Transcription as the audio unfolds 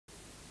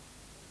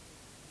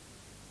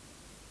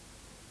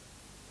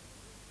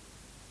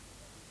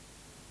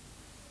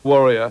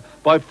warrior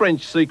by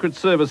French Secret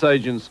Service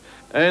agents,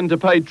 and to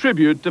pay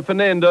tribute to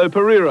Fernando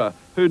Pereira,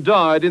 who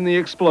died in the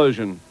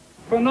explosion.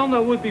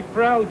 Fernando would be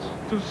proud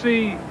to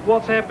see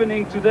what's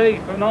happening today.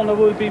 Fernando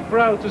would be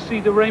proud to see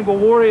the Rainbow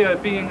Warrior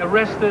being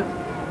arrested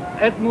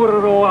at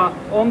Mururoa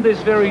on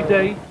this very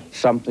day.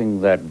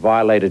 Something that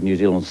violated New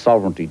Zealand's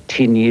sovereignty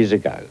 10 years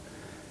ago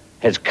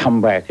has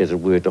come back, as it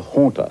were, to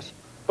haunt us.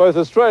 Both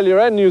Australia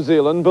and New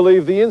Zealand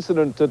believe the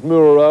incident at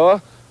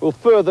Mururoa will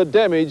further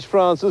damage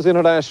France's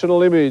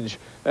international image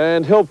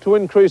and help to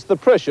increase the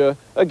pressure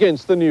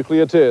against the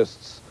nuclear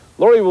tests.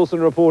 Laurie Wilson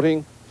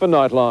reporting for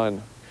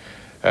Nightline.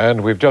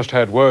 And we've just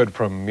had word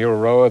from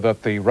Mururoa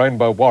that the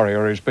Rainbow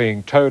Warrior is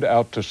being towed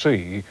out to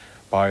sea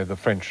by the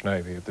French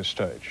Navy at this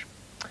stage.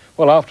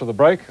 Well, after the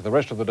break, the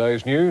rest of the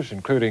day's news,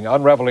 including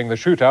unravelling the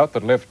shootout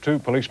that left 2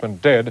 policemen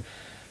dead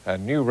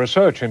and new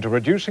research into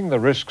reducing the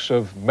risks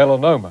of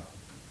melanoma.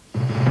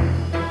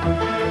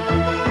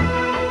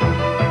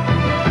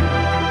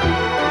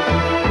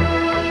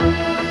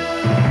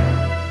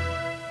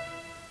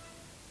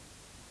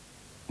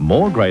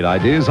 More great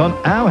ideas on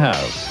Our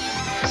House.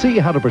 See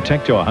how to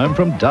protect your home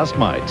from dust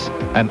mites.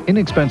 An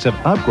inexpensive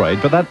upgrade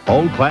for that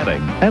old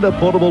cladding and a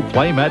portable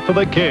playmat for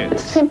the kids.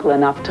 It's simple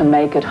enough to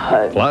make at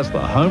home. Plus the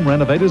Home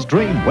Renovator's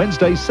Dream,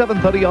 Wednesday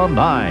 7:30 on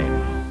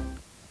 9.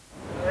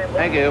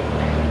 Thank you.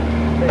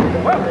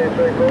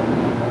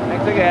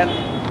 Thanks again.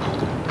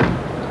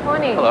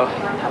 Morning. Hello.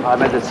 I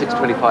meant at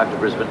 6:25 to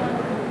Brisbane.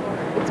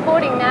 It's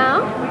boarding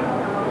now,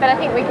 but I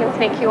think we can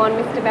sneak you on,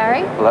 Mr.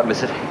 Barry. Will that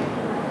miss it?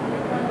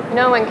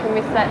 No one can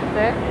miss that,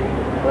 sir.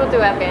 We'll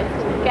do our best.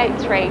 Gate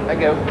 3.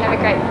 Thank you. Have a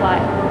great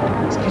flight.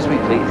 Excuse me,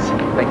 please.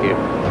 Thank you.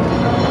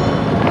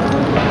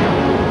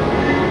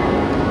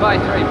 Bye,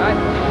 3, mate.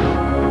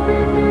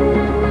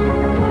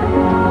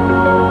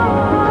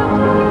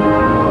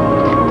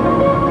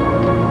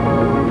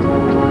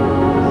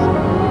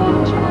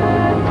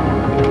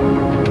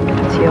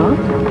 That's yours?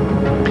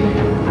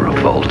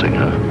 Revolting,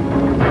 huh?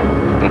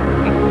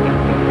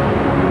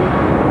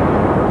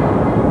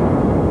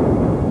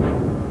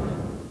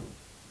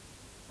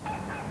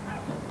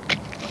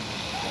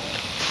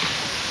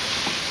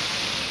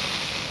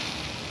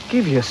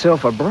 Give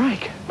yourself a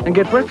break and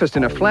get breakfast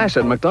in a flash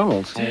at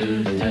McDonald's.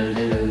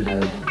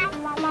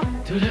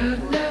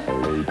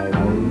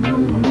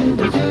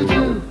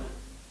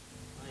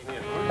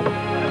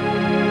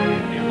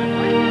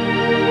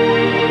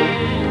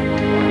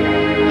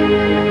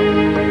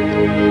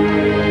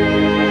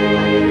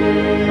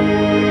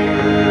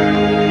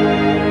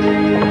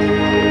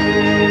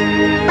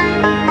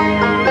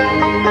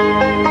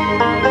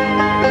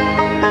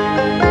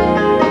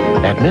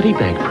 At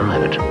Medibank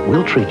Private,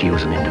 we'll treat you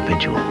as an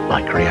individual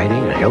by creating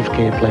a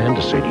healthcare plan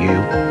to suit you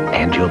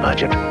and your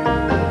budget.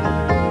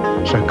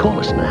 So call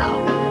us now.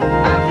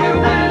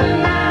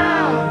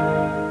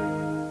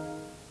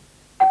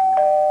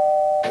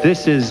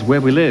 This is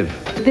where we live.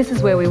 This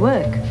is where we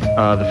work.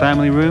 The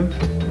family room.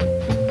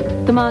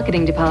 The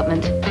marketing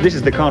department. This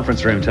is the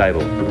conference room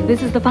table.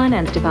 This is the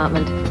finance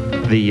department.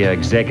 The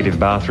executive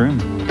bathroom.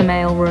 The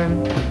mail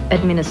room.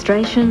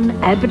 Administration,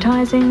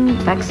 advertising,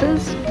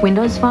 faxes,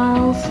 Windows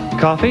files.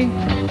 Coffee.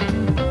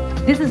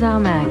 This is our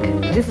Mac.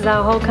 This is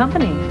our whole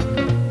company.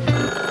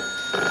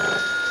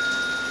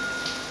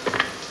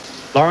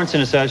 Lawrence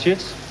and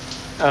Associates.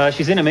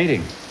 She's in a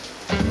meeting.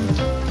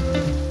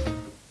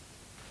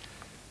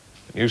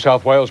 New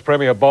South Wales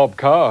Premier Bob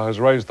Carr has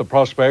raised the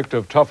prospect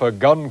of tougher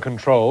gun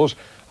controls,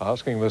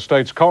 asking the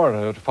state's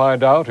coroner to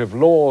find out if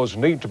laws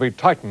need to be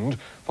tightened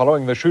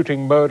following the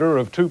shooting murder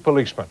of 2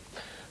 policemen.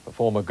 The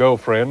former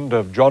girlfriend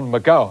of John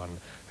McGowan,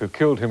 who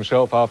killed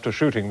himself after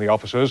shooting the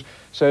officers,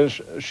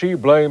 says she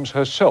blames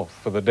herself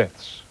for the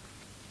deaths.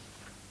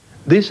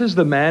 This is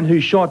the man who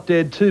shot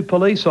dead 2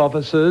 police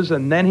officers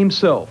and then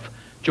himself.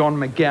 John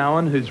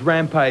McGowan, whose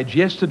rampage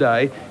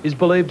yesterday is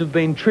believed to have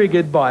been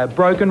triggered by a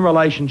broken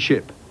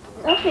relationship.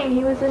 Nothing.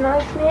 He was a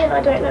nice man.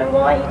 I don't know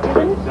why he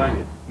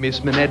didn't.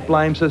 Miss Manette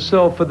blames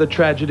herself for the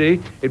tragedy.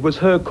 It was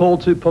her call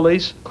to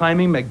police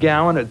claiming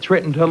McGowan had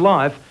threatened her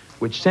life,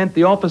 which sent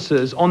the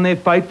officers on their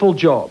fateful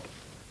job.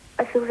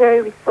 I feel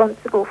very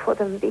responsible for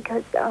them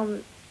because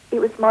it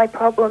was my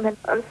problem, and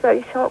I'm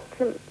so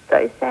shocked and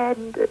so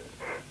saddened that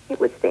it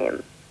was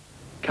them.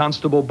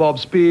 Constable Bob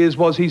Spears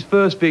was his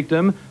first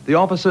victim. The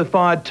officer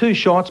fired 2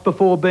 shots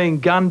before being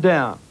gunned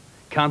down.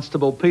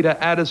 Constable Peter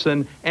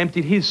Addison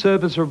emptied his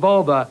service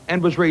revolver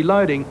and was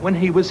reloading when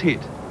he was hit.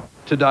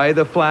 Today,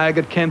 the flag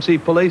at Kempsey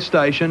Police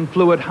Station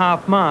flew at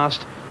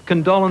half-mast,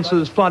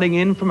 condolences flooding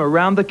in from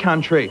around the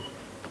country.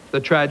 The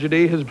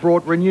tragedy has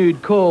brought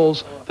renewed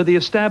calls for the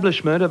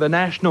establishment of a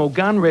national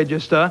gun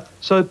register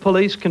so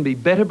police can be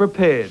better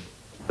prepared.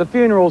 The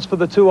funerals for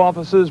the 2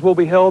 officers will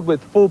be held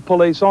with full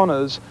police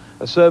honours.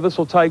 A service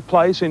will take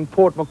place in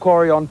Port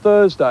Macquarie on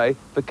Thursday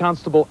for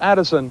Constable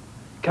Addison.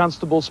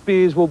 Constable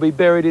Spears will be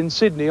buried in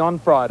Sydney on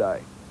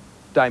Friday.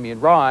 Damien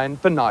Ryan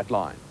for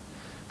Nightline.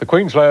 The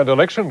Queensland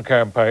election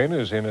campaign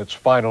is in its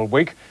final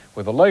week,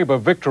 with the Labor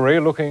victory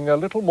looking a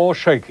little more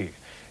shaky.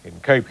 In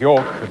Cape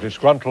York, the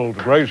disgruntled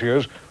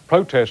graziers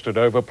protested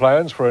over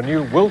plans for a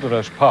new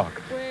wilderness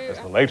park. as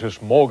the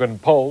latest Morgan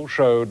poll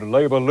showed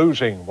Labor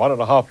losing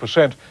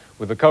 1.5%,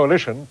 with the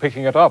coalition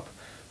picking it up.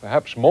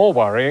 Perhaps more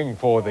worrying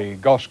for the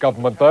Goss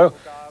government, though,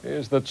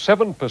 is that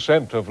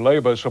 7% of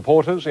Labor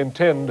supporters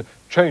intend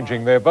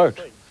changing their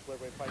vote.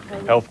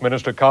 Health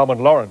Minister Carmen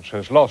Lawrence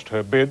has lost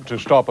her bid to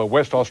stop a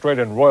West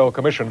Australian Royal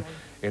Commission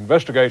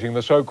investigating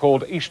the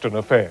so-called Eastern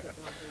affair.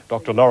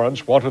 Dr.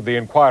 Lawrence wanted the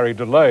inquiry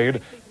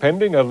delayed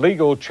pending a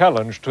legal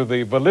challenge to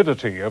the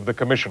validity of the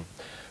commission.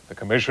 The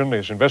commission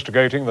is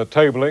investigating the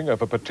tabling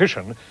of a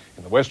petition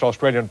in the West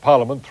Australian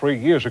Parliament 3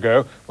 years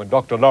ago when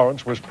Dr.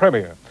 Lawrence was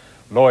Premier.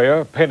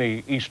 Lawyer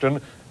Penny Easton,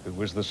 who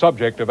was the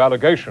subject of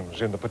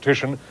allegations in the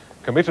petition,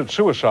 committed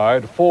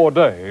suicide 4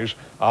 days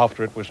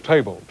after it was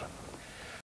tabled.